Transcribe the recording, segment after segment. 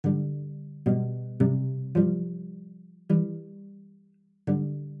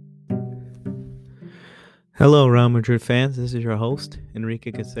Hello, Real Madrid fans. This is your host,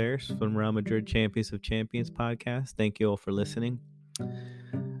 Enrique Caceres from Real Madrid Champions of Champions podcast. Thank you all for listening.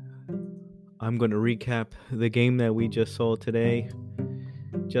 I'm going to recap the game that we just saw today.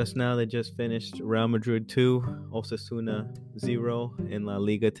 Just now, they just finished Real Madrid 2, Osasuna 0 in La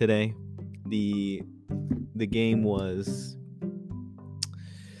Liga today. The game was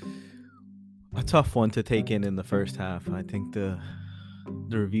a tough one to take in the first half. I think the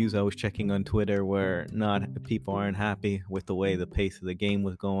reviews I was checking on Twitter were people aren't happy with the way the pace of the game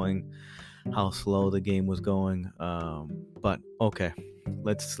was going, how slow the game was going. But okay,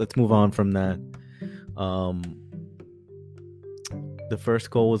 let's move on from that. The first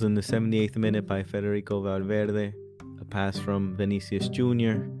goal was in the 78th minute by Federico Valverde, a pass from Vinicius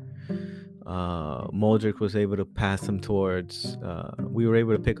Jr. Modric was able to pass him towards. We were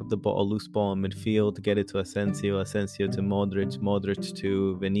able to pick up the ball, a loose ball in midfield, to get it to Asensio to Modric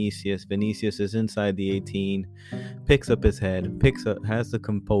to Vinicius. Vinicius is inside the 18, picks up his head, has the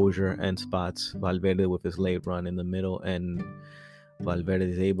composure and spots Valverde with his late run in the middle, and Valverde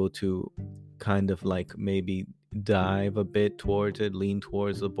is able to kind of like maybe dive a bit towards it, lean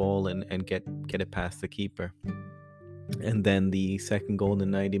towards the ball, and get it past the keeper. And then the second goal in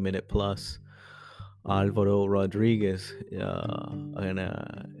the 90-minute plus, Alvaro Rodriguez, a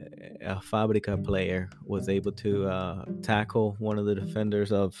Fabrica player, was able to tackle one of the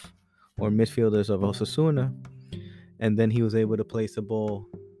defenders midfielders of Osasuna, and then he was able to place the ball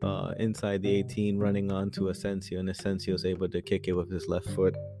inside the 18, running onto Asensio, and Asensio was able to kick it with his left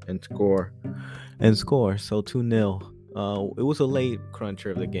foot and score. So 2-0. It was a late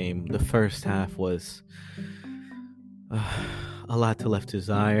cruncher of the game. The first half was a lot to left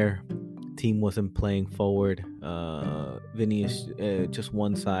desire. Team wasn't playing forward. Vinny is just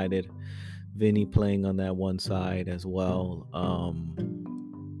one-sided. Vinny playing on that one side as well.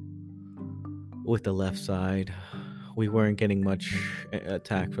 With the left side, we weren't getting much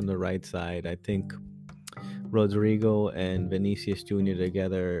attack from the right side. I think Rodrigo and Vinicius Jr.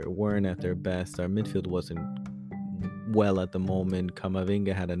 together weren't at their best. Our midfield wasn't well at the moment.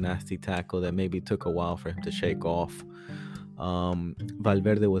 Camavinga had a nasty tackle that maybe took a while for him to shake off.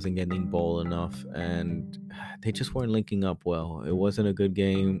 Valverde wasn't getting ball enough, and they just weren't linking up well. It wasn't a good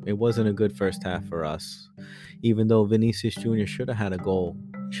game. It wasn't a good first half for us, even though Vinicius Jr. should have had a goal.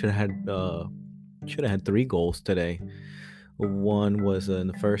 Should have had 3 goals today. 1 was in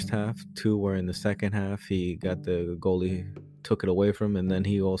the first half, 2 were in the second half. He got the goalie, took it away from him, and then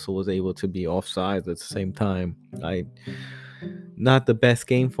he also was able to be offside at the same time. Not the best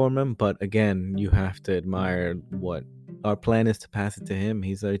game for him, but again, you have to admire what our plan is, to pass it to him.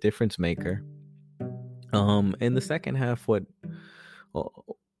 He's a difference maker. In the second half, what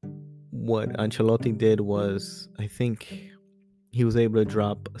Ancelotti did was, I think he was able to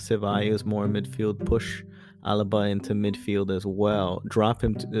drop Ceballos more in midfield, push Alaba into midfield as well, drop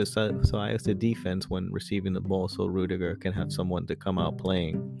him to Ceballos to defense when receiving the ball, so Rudiger can have someone to come out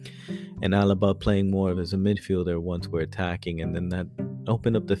playing, and Alaba playing more as a midfielder once we're attacking, and then that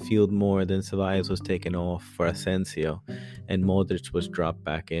opened up the field more. Then Ceballos was taken off for Asensio, and Modric was dropped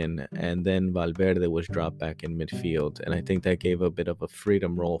back in, and then Valverde was dropped back in midfield, and I think that gave a bit of a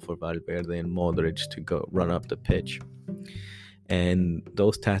freedom role for Valverde and Modric to go run up the pitch. And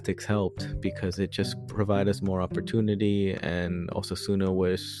those tactics helped because it just provided us more opportunity, and Osasuna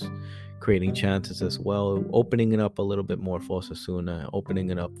was creating chances as well, opening it up a little bit more for Osasuna, opening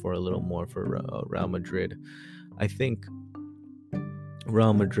it up for a little more for Real Madrid. I think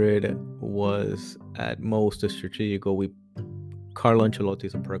Real Madrid was at most a strategic goal. Carlo Ancelotti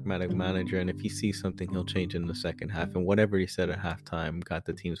is a pragmatic manager, and if he sees something, he'll change in the second half. And whatever he said at halftime got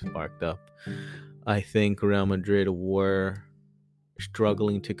the team sparked up. I think Real Madrid were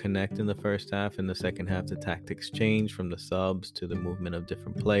struggling to connect in the first half. In the second half, the tactics changed from the subs to the movement of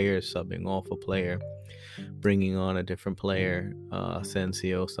different players, subbing off a player, bringing on a different player,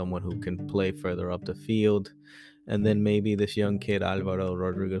 Asensio, someone who can play further up the field. And then maybe this young kid, Alvaro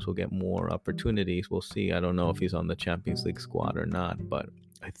Rodriguez, will get more opportunities. We'll see. I don't know if he's on the Champions League squad or not, but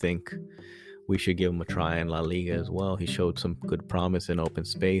I think we should give him a try in La Liga as well. He showed some good promise in open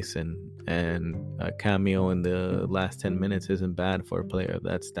space, and a cameo in the last 10 minutes isn't bad for a player of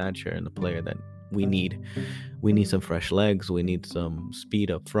that stature and a player that we need. We need some fresh legs. We need some speed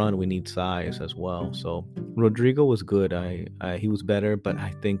up front. We need size as well. So Rodrigo was good. He was better, but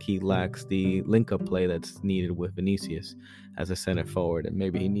I think he lacks the link-up play that's needed with Vinicius as a center forward, and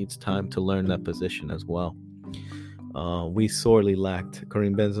maybe he needs time to learn that position as well. We sorely lacked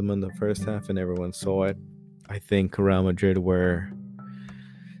Karim Benzema in the first half, and everyone saw it. I think Real Madrid were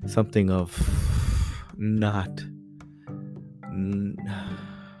something of not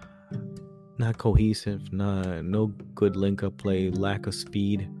not cohesive, no good link-up play, lack of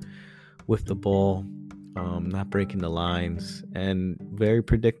speed with the ball, not breaking the lines, and very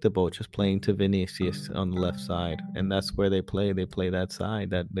predictable, just playing to Vinicius on the left side. And that's where they play. They play that side,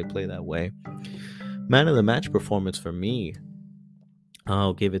 that they play that way. Man of the match performance for me,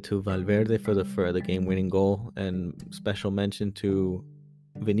 I'll give it to Valverde for the game-winning goal, and special mention to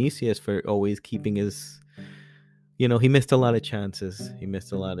Vinicius for always keeping his. He missed a lot of chances.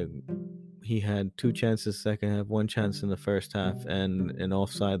 He had 2 chances second half, 1 chance in the first half, and an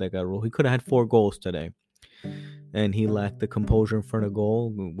offside that got ruled. He could have had 4 goals today, and he lacked the composure in front of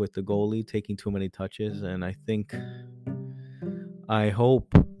goal with the goalie taking too many touches. And I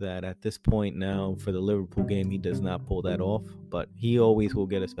hope that at this point now for the Liverpool game, he does not pull that off. But he always will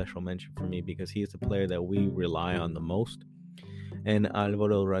get a special mention for me because he's the player that we rely on the most. And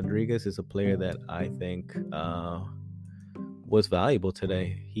Alvaro Rodriguez is a player that I think was valuable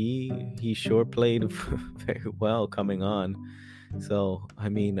today. He sure played very well coming on. So, I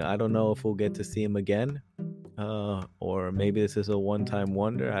mean, I don't know if we'll get to see him again, or maybe this is a one-time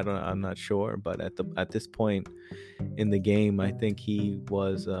wonder. I'm not sure. But at this point in the game, I think he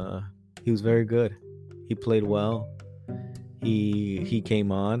was very good. He played well. He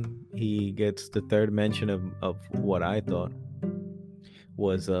came on. He gets the third mention of what I thought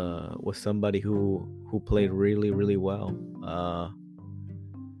was somebody who played really, really well.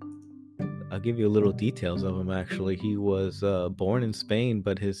 I'll give you a little details of him. Actually, he was born in Spain,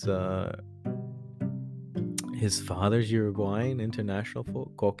 but his father's Uruguayan international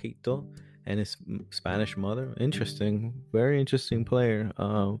for Coquito, and his Spanish mother. Interesting, very interesting player.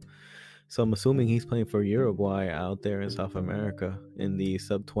 So I'm assuming he's playing for Uruguay out there in South America in the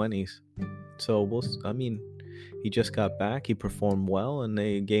sub-20s. So he just got back. He performed well, and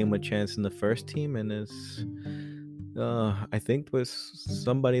they gave him a chance in the first team. And it's, I think, was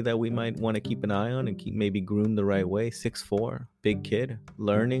somebody that we might want to keep an eye on and maybe groom the right way. 6'4", big kid,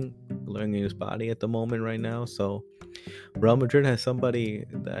 learning his body at the moment right now. So Real Madrid has somebody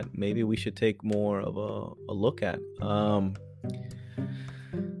that maybe we should take more of a look at.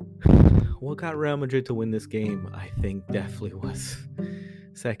 What got Real Madrid to win this game, I think, definitely was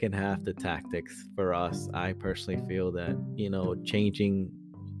second half, the tactics for us. I personally feel that, changing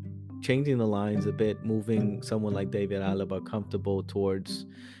the lines a bit, moving someone like David Alaba comfortable towards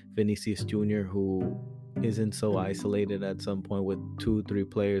Vinicius Jr, who isn't so isolated at some point with 2-3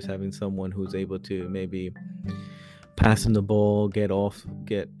 players, having someone who's able to maybe passing the ball, get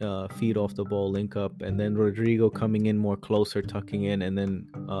feed off the ball, link up, and then Rodrigo coming in more closer, tucking in, and then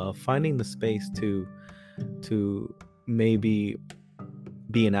finding the space to maybe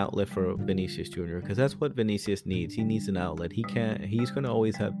be an outlet for Vinicius Jr, because that's what Vinicius needs. He needs an outlet. He's going to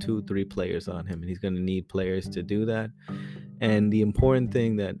always have 2-3 players on him, and he's going to need players to do that. And the important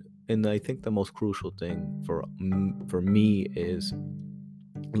thing and I think the most crucial thing for me is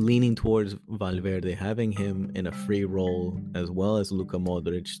leaning towards Valverde, having him in a free role as well as Luka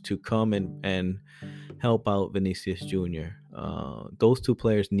Modric to come and help out Vinicius Jr. Those two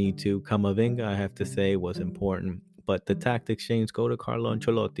players need to. Camavinga, I have to say, was important. But the tactics change go to Carlo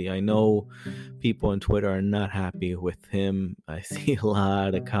Ancelotti. I know people on Twitter are not happy with him. I see a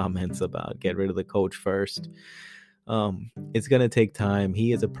lot of comments about get rid of the coach first. It's going to take time.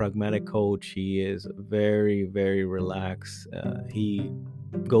 He is a pragmatic coach. He is very, very relaxed. He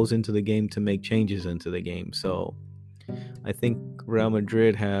goes into the game to make changes into the game. So I think Real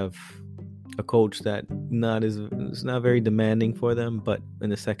Madrid have a coach that is not very demanding for them, but in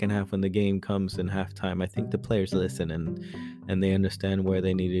the second half when the game comes in halftime, I think the players listen and they understand where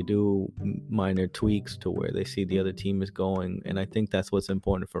they need to do minor tweaks to where they see the other team is going, and I think that's what's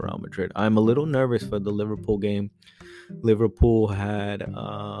important for Real Madrid. I'm a little nervous for the Liverpool game. Liverpool had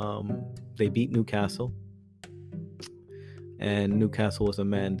they beat Newcastle, and Newcastle was a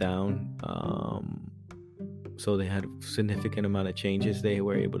man down. So they had a significant amount of changes they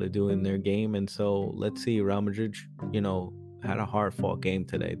were able to do in their game. And so let's see, Real Madrid, had a hard-fought game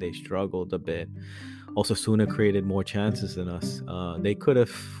today. They struggled a bit. Osasuna created more chances than us. They could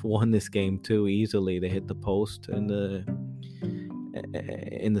have won this game too easily. They hit the post in the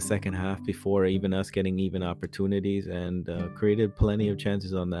second half before even us getting even opportunities, and created plenty of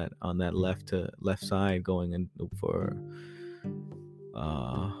chances on that left side going in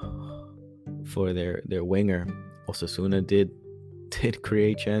for their winger. Osasuna did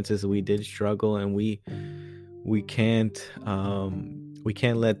create chances. We did struggle, and we can't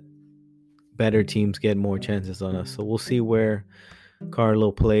let better teams get more chances on us. So we'll see where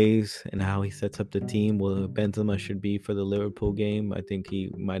Carlo plays and how he sets up the team. Well, Benzema should be for the Liverpool game. I think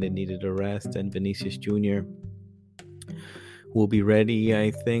he might have needed a rest, and Vinicius Jr. we'll be ready,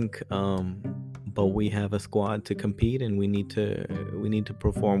 I think. But we have a squad to compete, and we need to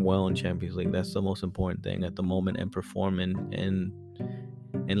perform well in Champions League. That's the most important thing at the moment, and perform in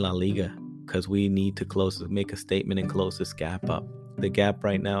La Liga, because we need to make a statement and close this gap up. The gap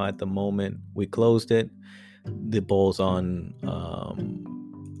right now at the moment, we closed it. The ball's on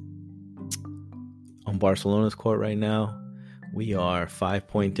Barcelona's court right now. We are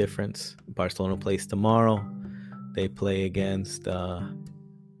 5-point difference. Barcelona plays tomorrow. They play against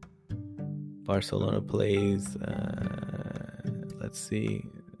Barcelona plays. Let's see.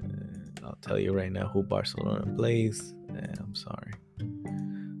 I'll tell you right now who Barcelona plays. I'm sorry.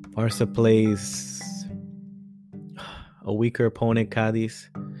 Barca plays a weaker opponent, Cadiz.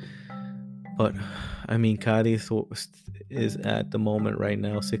 But I mean, Cadiz is at the moment right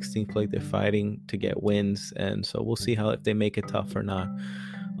now 16th place. They're fighting to get wins, and so we'll see if they make it tough or not.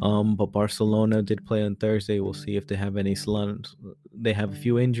 But Barcelona did play on Thursday. We'll see if they have any slumps. They have a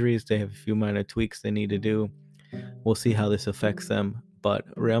few injuries. They have a few minor tweaks they need to do. We'll see how this affects them. But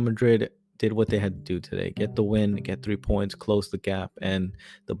Real Madrid did what they had to do today. Get the win, get 3 points, close the gap. And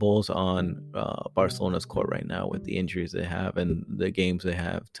the ball's on Barcelona's court right now with the injuries they have and the games they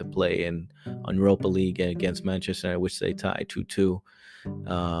have to play on Europa League against Manchester United, which they tied 2-2.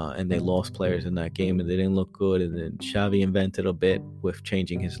 And they lost players in that game, and they didn't look good. And then Xavi invented a bit with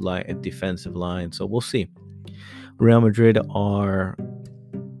changing his defensive line. So we'll see. Real Madrid are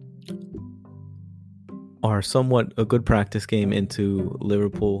somewhat a good practice game into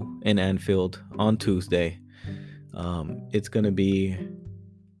Liverpool and Anfield on Tuesday. It is going to be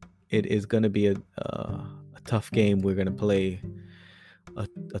a tough game. We're going to play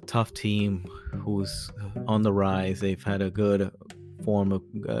a tough team who's on the rise. They've had a good form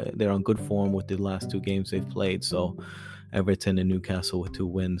they're on good form with the last 2 games they've played. So Everton and Newcastle with 2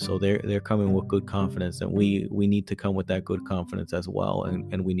 wins. So they're coming with good confidence, and we need to come with that good confidence as well,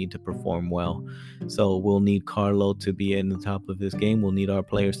 and we need to perform well. So we'll need Carlo to be in the top of this game. We'll need our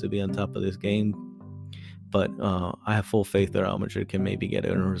players to be on top of this game. But I have full faith that Real Madrid can maybe get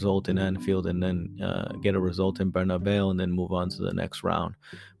a result in Anfield, and then get a result in Bernabeu, and then move on to the next round.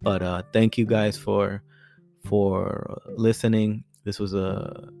 But thank you guys for listening. This was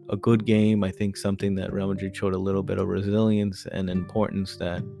a good game. I think something that Real Madrid showed a little bit of resilience and importance,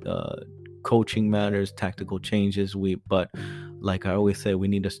 that coaching matters, tactical changes. But like I always say, we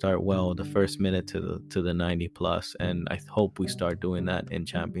need to start well the first minute to the 90 plus, and I hope we start doing that in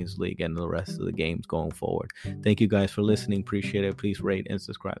Champions League and the rest of the games going forward. Thank you guys for listening. Appreciate it. Please rate and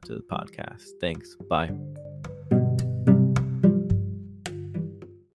subscribe to the podcast. Thanks. Bye.